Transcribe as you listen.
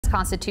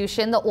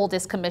Constitution, the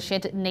oldest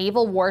commissioned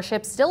naval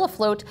warship still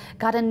afloat,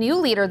 got a new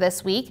leader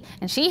this week,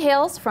 and she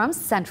hails from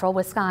central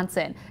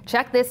Wisconsin.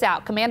 Check this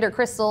out. Commander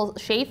Crystal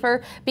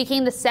Schaefer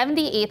became the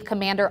 78th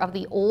commander of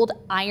the Old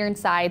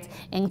Ironsides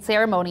in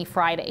ceremony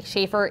Friday.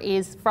 Schaefer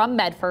is from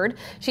Medford.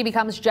 She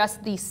becomes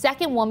just the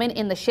second woman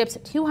in the ship's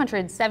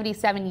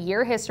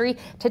 277-year history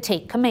to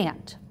take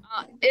command.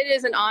 It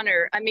is an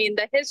honor. I mean,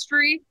 the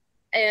history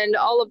and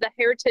all of the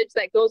heritage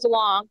that goes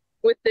along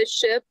with this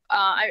ship,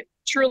 I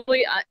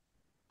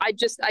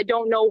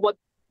don't know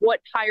what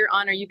higher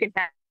honor you can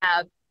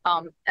have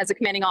as a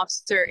commanding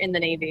officer in the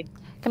Navy.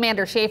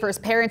 Commander Schaefer's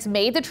parents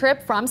made the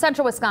trip from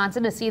central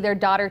Wisconsin to see their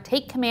daughter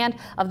take command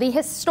of the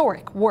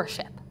historic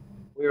warship.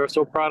 We are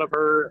so proud of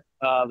her,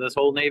 this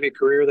whole Navy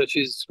career that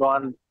she's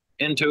gone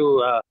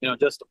into,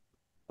 just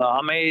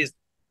amazed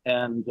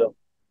and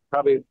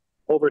probably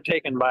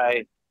overtaken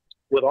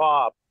with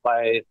awe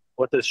by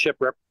what this ship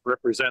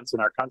represents in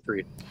our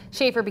country.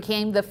 Schaefer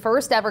became the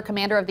first ever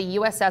commander of the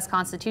USS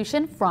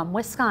Constitution from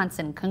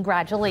Wisconsin.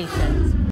 Congratulations.